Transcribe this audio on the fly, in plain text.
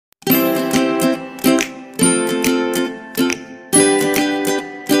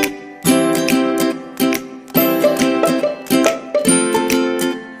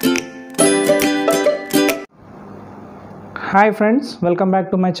Hi friends, welcome back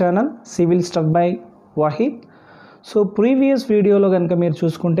to my channel Civil Stuff by Waheed. So previous వీడియోలో కనుక మీరు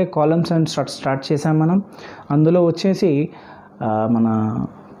చూసుకుంటే columns and struts start చేసాం మనం. అందులో వచ్చేసి మన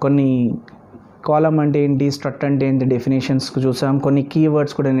కొన్ని కాలమ్ అంటే ఏంటి, స్ట్రట్ అంటే ఏంటి డెఫినేషన్స్ చూసాం. కొన్ని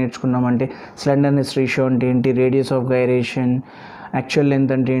కీవర్డ్స్ కూడా నేర్చుకున్నాం. అంటే స్లెండర్నెస్ రేషియో అంటే ఏంటి, radius of gyration, actual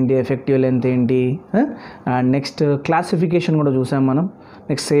length అంటే ఏంటి, ఎఫెక్టివ్ లెంత్ ఏంటి, అండ్ నెక్స్ట్ క్లాసిఫికేషన్ కూడా చూసాం మనం.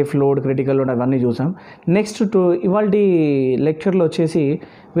 Next safe load, critical load అవన్నీ చూసాం. నెక్స్ట్ ఇవాళ లెక్చర్లో వచ్చేసి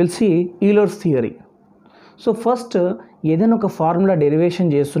will see Euler's theory. So first ఏదైనా ఒక ఫార్ములా డెరివేషన్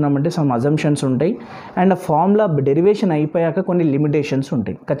చేస్తున్నామంటే సమ్ అజంప్షన్స్ ఉంటాయి, అండ్ ఆ ఫార్ములా డెరివేషన్ అయిపోయాక కొన్ని లిమిటేషన్స్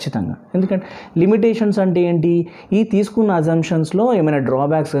ఉంటాయి ఖచ్చితంగా. ఎందుకంటే లిమిటేషన్స్ అంటే ఏంటి, ఈ తీసుకున్న అజంప్షన్స్లో ఏమైనా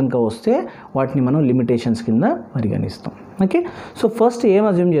డ్రాబ్యాక్స్ కనుక వస్తే వాటిని మనం లిమిటేషన్స్ కింద పరిగణిస్తాం. ఓకే, సో ఫస్ట్ ఏం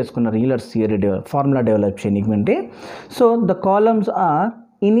అజ్యూమ్ చేసుకున్నారు యూలర్స్ థియరీ ఫార్ములా డెవలప్ చేయడానికి? So the columns are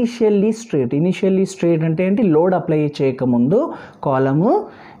initially straight. Initially straight అంటే ఏంటి, లోడ్ అప్లై చేయకముందు కాలము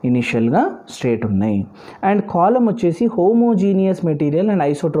ఇనిషియల్గా స్ట్రేట్ ఉన్నాయి. అండ్ కాలం వచ్చేసి homogeneous material and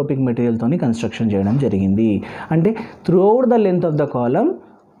isotropic మెటీరియల్తో construction చేయడం జరిగింది. అంటే throughout the length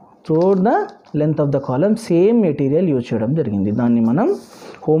of the column same material use చేయడం జరిగింది. దాన్ని మనం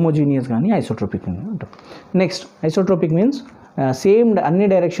హోమోజీనియస్ కానీ ఐసోట్రోపిక్ అని అంటాం. నెక్స్ట్ ఐసోట్రోపిక్ మీన్స్ సేమ్ అన్ని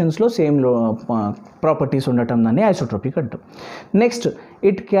డైరెక్షన్స్లో సేమ్ ప్రాపర్టీస్ ఉండటం, దాన్ని ఐసోట్రోపిక్ అంటాం. Next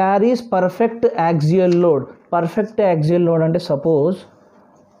it carries perfect axial load. Perfect axial load అంటే సపోజ్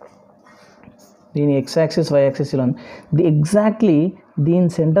దీని ఎక్స్ యాక్సిస్ వై యాక్సిస్ ఇలా ఉంది, ఎగ్జాక్ట్లీ దీని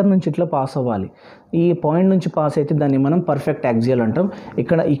సెంటర్ నుంచి ఇట్లా పాస్ అవ్వాలి. ఈ పాయింట్ నుంచి పాస్ అయితే దాన్ని మనం పర్ఫెక్ట్ యాక్సియల్ అంటాం.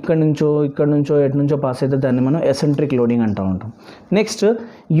 ఇక్కడ నుంచో ఎటు నుంచో పాస్ అయితే దాన్ని మనం ఎసెంట్రిక్ లోడింగ్ అంటూ ఉంటాం. Next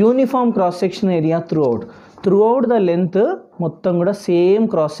uniform cross section area throughout the length మొత్తం కూడా సేమ్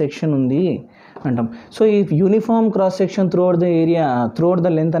క్రాస్ సెక్షన్ ఉంది అంటాం. సో ఈ uniform cross section throughout the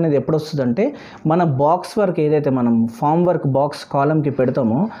length అనేది ఎప్పుడు వస్తుందంటే, మన బాక్స్ వర్క్ ఏదైతే మనం ఫామ్ వర్క్ బాక్స్ కాలంకి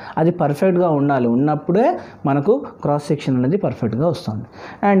పెడతామో అది పర్ఫెక్ట్గా ఉన్నప్పుడే మనకు క్రాస్ సెక్షన్ అనేది పర్ఫెక్ట్గా వస్తుంది.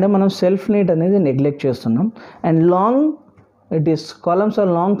 అండ్ మనం సెల్ఫ్ నీట్ అనేది నెగ్లెక్ట్ చేస్తున్నాం. And columns are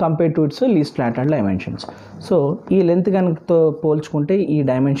long compared to it's least flatted dimensions. So ఈ లెంత్ కనుకతో పోల్చుకుంటే ఈ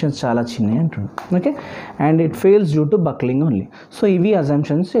డైమెన్షన్స్ చాలా చిన్నవి అంటున్నాం. Okay, and it fails due to buckling only. So ఇవి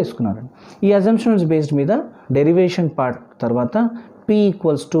అజంప్షన్స్ చేసుకున్నారు. ఈ అజంప్షన్స్ బేస్డ్ మీద డెరివేషన్ పార్ట్ తర్వాత P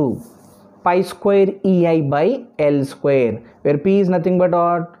equals to pi square EI by L square, wear P is nothing but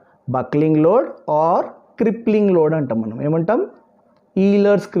buckling load are crippling load అంటాం. మనం ఏమంటాం,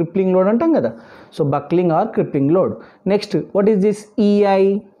 ఈలర్స్ crippling load అంటాం కదా. So buckling are crippling load. Next what is this EI?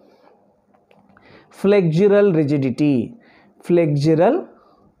 ఫ్లెక్జరల్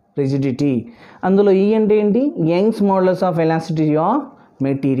rigidity. అందులో E అంటే ఏంటి, Young's models of elasticity of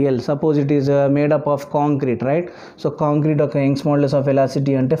material. Suppose it is made up of concrete, right? So concrete ఒక Young's models of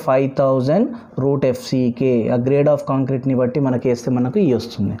elasticity అంటే 5000 √FCK. ఆ grade of కాంక్రీట్ని బట్టి మనకి వేస్తే మనకు ఈ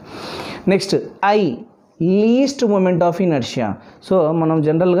వస్తుంది. Next I least moment of inertia. So మనం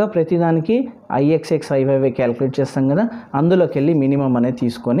జనరల్గా ప్రతిదానికి IXX IYY క్యాలిక్యులేట్ చేస్తాం కదా, అందులోకి వెళ్ళి మినిమం అనేది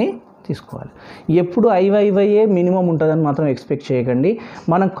తీసుకోవాలి. ఎప్పుడు IYYఏ మినిమం ఉంటుందని మాత్రం ఎక్స్పెక్ట్ చేయకండి.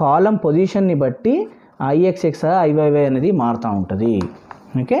 మన కాలం పొజిషన్ని బట్టి IXX IYY అనేది మారుతూ ఉంటుంది.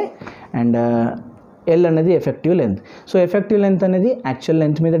 ఓకే, అండ్ L అనేది effective length. So effective length అనేది యాక్చువల్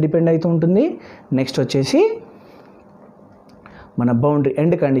లెంత్ మీద డిపెండ్ అవుతూ ఉంటుంది. నెక్స్ట్ వచ్చేసి మన బౌండరీ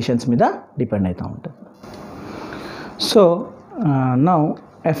ఎండ్ కండిషన్స్ మీద డిపెండ్ అవుతూ ఉంటుంది. So now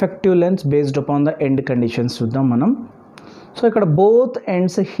effective length based upon the end conditions చూద్దాం మనం. సో ఇక్కడ బోత్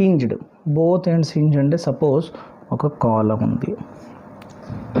ఎండ్స్ హింజ్డ్ అంటే సపోజ్ ఒక కాలం ఉంది.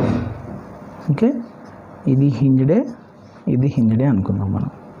 ఓకే, ఇది హింజ్డే అనుకుందాం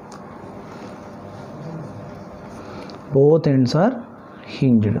మనం. Both ends are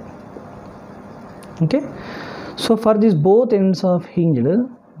hinged. Okay, so for this both ends of hinged,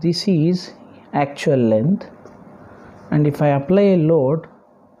 this is actual length, and if I apply a load,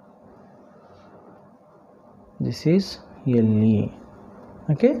 this is LE.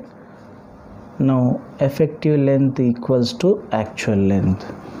 Okay, now effective length equals to actual length.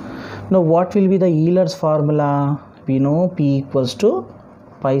 Now what will be the Euler's formula? We know P equals to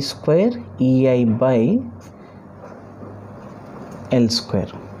pi square EI by L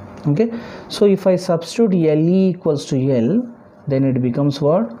square. Okay, so if I substitute LE equals to L, then it becomes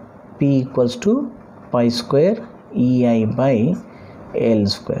what? P equals to pi square EI by L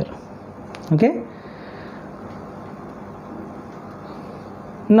square. Okay,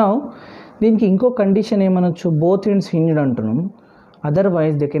 now దీనికి ఇంకో condition ఏమనొచ్చు, both ends hinged అంటున్నాం.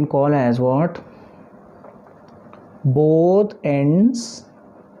 Otherwise they can call as what, both ends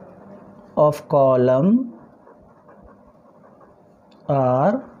of column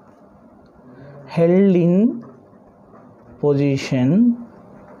are held in position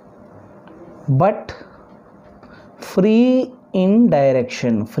but free in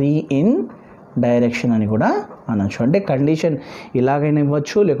direction అని కూడా అనొచ్చు. అంటే condition ఇలాగైనా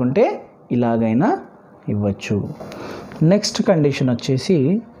ఇవ్వచ్చు, లేకుంటే ఇలాగైనా ఇవ్వచ్చు. నెక్స్ట్ కండిషన్ వచ్చేసి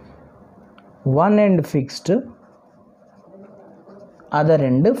one end fixed, other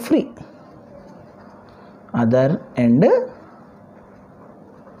end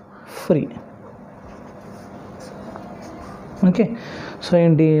free. Okay, so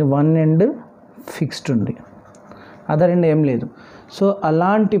ఏంటి, వన్ ఎండ్ ఫిక్స్డ్ ఉంది, అదర్ ఎండ్ ఏం లేదు. సో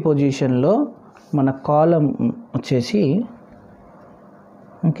అలాంటి పొజిషన్లో మన కాలం వచ్చేసి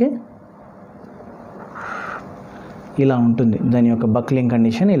ఓకే ఇలా ఉంటుంది. దాని యొక్క బక్లింగ్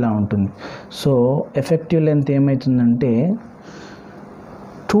కండిషన్ ఇలా ఉంటుంది. సో ఎఫెక్టివ్ లెంత్ ఏమవుతుందంటే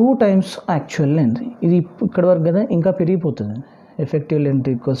 2 times యాక్చువల్ లెంత్. ఇది ఇక్కడ వరకు కదా, ఇంకా పెరిగిపోతుంది. Effective length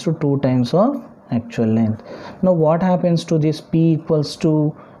equals to 2 times of actual length. Know what happens to this p equals to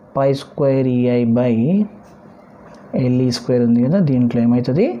pi square EI by LE square ఉంది కదా, దీంట్లో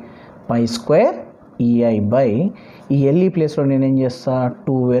ఏమవుతుంది, పై స్క్వేర్ EI బై ఈ LE ప్లేస్లో నేను ఏం చేస్తా,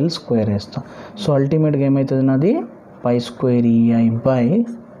 2L స్క్వేర్ వేస్తా. సో అల్టిమేట్గా ఏమవుతుంది నాది, పై square EI by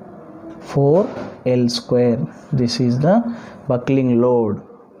 4L square. This is the buckling load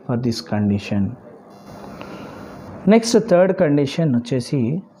for this condition. Next third condition వచ్చేసి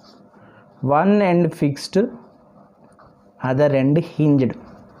one end fixed, other end hinged.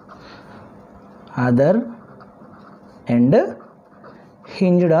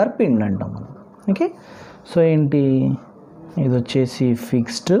 Are pinned అంటాం మనం. ఓకే, సో ఏంటి, ఇది వచ్చేసి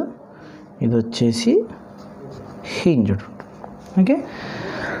ఫిక్స్డ్, ఇది వచ్చేసి హింజ్డ్. ఓకే,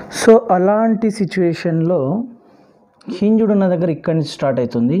 సో అలాంటి సిచ్యువేషన్లో హింజ్డ్ ఉన్న దగ్గర ఇక్కడి నుంచి స్టార్ట్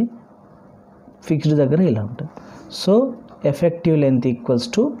అవుతుంది, ఫిక్స్డ్ దగ్గర ఇలా ఉంటుంది. So effective length equals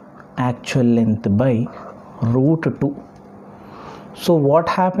to actual length by √2. So what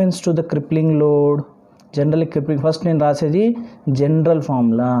happens to the crippling load, general crippling, first నేను రాసేది general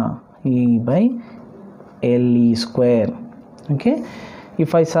formula E by LE square. Okay,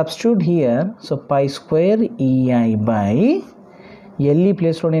 if I substitute here, so pi square EI by LE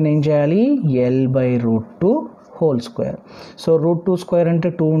ప్లేస్లో నేను ఏం చేయాలి, L by √2 whole square. So √2 square అంటే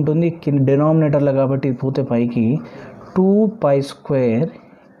 2 ఉంటుంది డినామినేటర్లో, కాబట్టి పోతే పైకి 2 పై square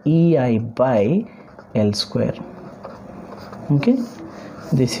EI by L square. Okay,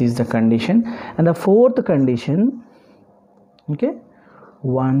 this is the condition. And the fourth condition, okay,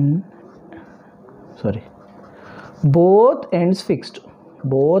 both ends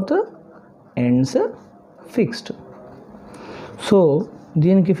fixed. So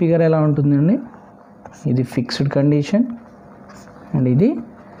దీనికి ఫిగర్ ఎలా ఉంటుందండి, ఇది ఫిక్స్డ్ కండిషన్ అండ్ ఇది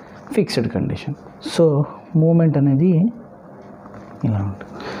ఫిక్స్డ్ కండిషన్. సో మూమెంట్ అనేది ఇలా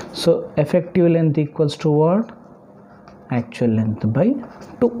ఉంటుంది. So effective length equals to what, actual length by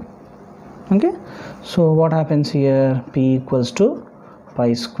 2. Okay, so what happens here, P equals to pi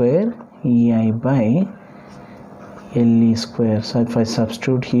square EI by LE square. So if I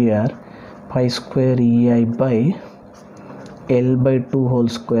substitute here, pi square EI by L by 2 whole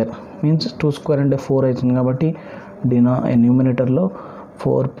square means 2 square and 4 అవుతుంది కాబట్టి న్యూమినేటర్లో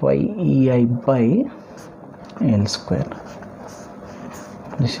 4 pi EI by L square.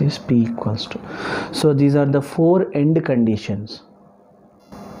 This is P equals to. So these are the 4 end conditions.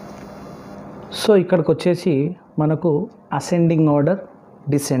 So ఇక్కడికి వచ్చేసి మనకు ascending order,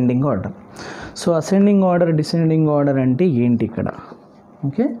 descending order. So ascending order, descending order అంటే ఏంటి ఇక్కడ,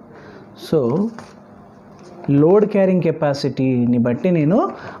 okay. So load carrying కెపాసిటీని బట్టి నేను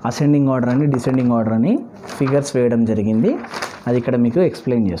అసెండింగ్ ఆర్డర్ అని, డిసెండింగ్ ఆర్డర్ అని ఫిగర్స్ వేయడం జరిగింది. అది ఇక్కడ మీకు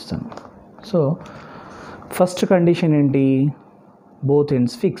ఎక్స్ప్లెయిన్ చేస్తాను. సో ఫస్ట్ కండిషన్ ఏంటి, both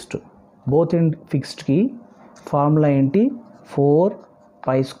ends fixed. Both end ఫిక్స్డ్కి formula ఏంటి, 4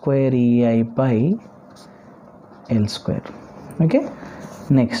 pi square EI by L square. Okay,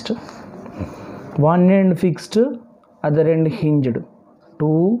 next one end fixed, other end hinged,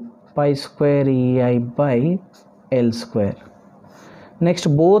 2 pi square EI by L square. Next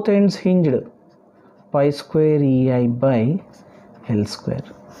both ends hinged, pi square EI by L square.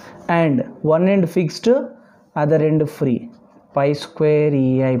 And one end fixed, other end free, pi square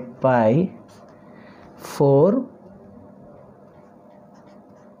EI by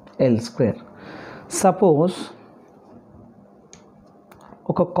 4L square. Suppose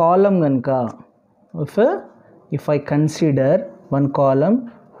ఒక కాలం కనుక, if I consider one column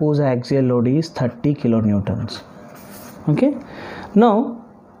whose axial load is 30 kilonewtons. Okay, now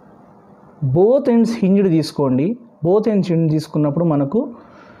both ends hinged తీసుకోండి. both ends hinged తీసుకున్నప్పుడు మనకు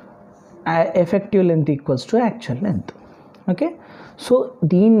effective length equals to actual length. Okay, so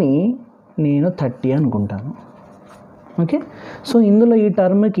దీన్ని నేను 30 అనుకుంటాను. Okay. So ఇందులో ఈ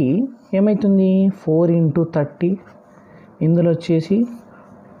టర్మ్కి ఏమవుతుంది 4 × 30, ఇందులో వచ్చేసి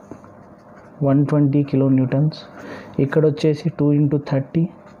 120 కిలోన్యూటన్స్, ఇక్కడ వచ్చేసి 2 × 30,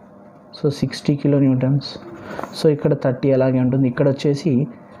 సో 60 కిలోన్యూటన్స్. సో ఇక్కడ 30 అలాగే ఉంటుంది. ఇక్కడ వచ్చేసి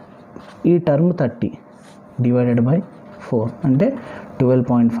ఈ టర్మ్ 30 డివైడెడ్ బై 4 అంటే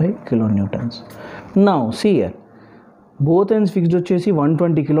 12.5 kilonewtons. Now see here both ends fixed వచ్చేసి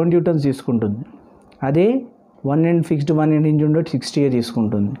 120 కిలోన్యూటన్స్ తీసుకుంటుంది. అదే one end fixed one end hinge ఉండే 60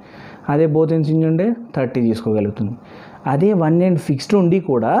 తీసుకుంటుంది. అదే బోత్ ఎండ్స్ హింజ్ ఉండే 30 తీసుకోగలుగుతుంది. అదే వన్ ఎండ్ ఫిక్స్డ్ ఉండి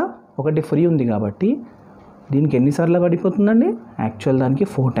కూడా ఒకటి ఫ్రీ ఉంది కాబట్టి దీనికి ఎన్నిసార్లు పడిపోతుందండి? యాక్చువల్ దానికి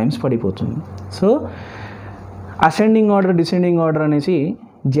 4 టైమ్స్ పడిపోతుంది. So ascending order descending order అనేసి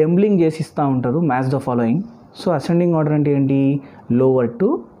జంబ్లింగ్ చేసి ఇస్తూ ఉంటారు, match the following. So ascending order అంటే ఏంటి? Lower to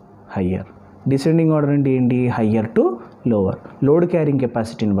higher. Descending order అంటే ఏంటి? Higher to lower. Load carrying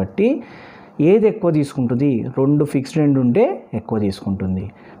కెపాసిటీని బట్టి ఏది ఎక్కువ తీసుకుంటుంది? 2 ఫిక్స్డ్ ఎండ్ ఉంటే ఎక్కువ తీసుకుంటుంది.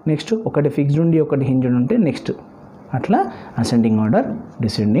 నెక్స్ట్ ఒకటి ఫిక్స్డ్ ఉండి ఒకటి హింజ్డ్ ఉంటే నెక్స్ట్ అట్లా ascending order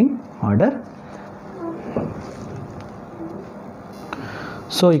descending order.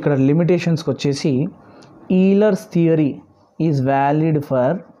 So ఇక్కడ లిమిటేషన్స్కి వచ్చేసి ఈలర్స్ theory is valid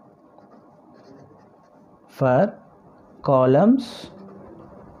for columns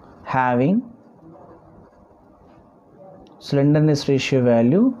having slenderness ratio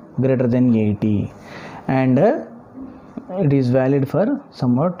value greater than 80 and it is valid for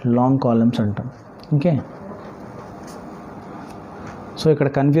somewhat long columns అంటాం. ఓకే. సో ఇక్కడ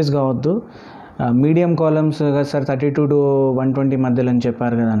కన్ఫ్యూజ్ కావద్దు. మీడియం కాలమ్స్ సార్ 32 to 120 మధ్యలో అని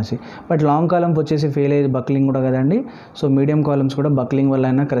చెప్పారు కదా అనేసి, బట్ లాంగ్ కాలమ్స్ వచ్చేసి ఫెయిల్ అయ్యేది బక్లింగ్ కూడా కదండి. సో మీడియం కాలమ్స్ కూడా బక్లింగ్ వల్ల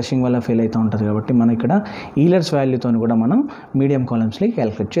అయినా క్రషింగ్ వల్ల ఫెయిల్ అవుతూ ఉంటుంది కాబట్టి మనం ఇక్కడ ఈలర్స్ వాల్యూతో కూడా మనం మీడియం కాలమ్స్ని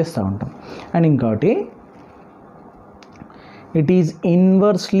క్యాలిక్యులేట్ చేస్తూ ఉంటాం. అండ్ ఇంకోటి it is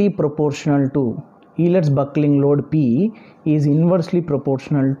inversely proportional to Eulers buckling load P is inversely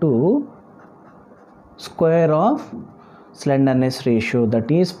proportional to square of slenderness ratio, that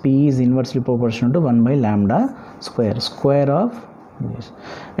is P is inversely proportional to 1/λ² square of this.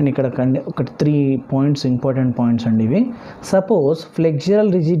 And ఇక్కడ ఒక 3 points important points అండి ఇవి. Suppose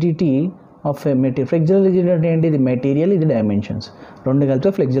ఫ్లెక్చురల్ rigidity of a material. ఫ్లెక్చురల్ rigidity ఏంటి? ఇది material, ఇది dimensions రెండు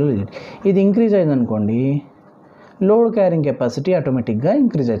కలిపితే ఫ్లెక్చురల్ rigidity. ఇది ఇంక్రీజ్ అయింది అనుకోండి, లోడ్ క్యారింగ్ కెపాసిటీ ఆటోమేటిక్గా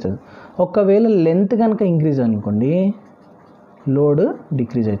ఇంక్రీజ్ అవుతుంది. ఒకవేళ లెంత్ కనుక ఇంక్రీజ్ అనుకోండి, లోడ్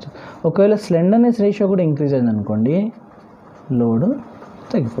డిక్రీజ్ అవుతుంది. ఒకవేళ స్లెండర్నెస్ రేషియో కూడా ఇంక్రీజ్ అయింది అనుకోండి, లోడ్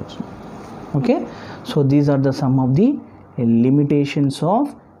తగ్గిపోతుంది. Okay. So these are the sum of the limitations of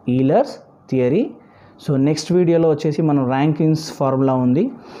ఈలర్స్ theory. So next వీడియోలో వచ్చేసి మనం ర్యాంకింగ్స్ ఫార్ములా ఉంది,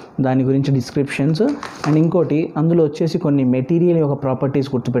 దాని గురించి డిస్క్రిప్షన్స్, అండ్ ఇంకోటి అందులో వచ్చేసి కొన్ని మెటీరియల్ యొక్క ప్రాపర్టీస్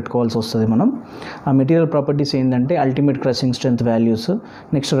గుర్తుపెట్టుకోవాల్సి వస్తుంది. మనం ఆ మెటీరియల్ ప్రాపర్టీస్ ఏంటంటే ultimate crushing strength values,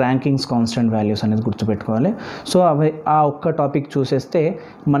 next rankings constant values అనేది గుర్తుపెట్టుకోవాలి. సో అవి ఆ ఒక్క టాపిక్ చూసేస్తే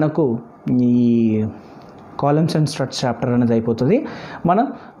మనకు ఈ కాలమ్స్ అండ్ స్ట్రట్స్ చాప్టర్ అనేది అయిపోతుంది. మనం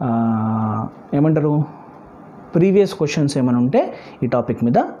ఏమంటారు ప్రీవియస్ క్వశ్చన్స్ ఏమైనా ఉంటే ఈ టాపిక్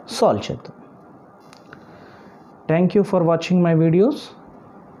మీద సాల్వ్ చేద్దాం. Thank you for watching my videos.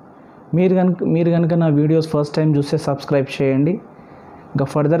 మీరు కనుక నా వీడియోస్ ఫస్ట్ టైం చూస్తే సబ్స్క్రైబ్ చేయండి. ఇంకా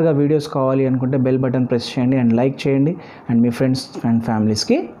ఫర్దర్గా వీడియోస్ కావాలి అనుకుంటే బెల్ బటన్ ప్రెస్ చేయండి అండ్ లైక్ చేయండి అండ్ మీ ఫ్రెండ్స్ అండ్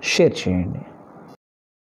ఫ్యామిలీస్కి షేర్ చేయండి.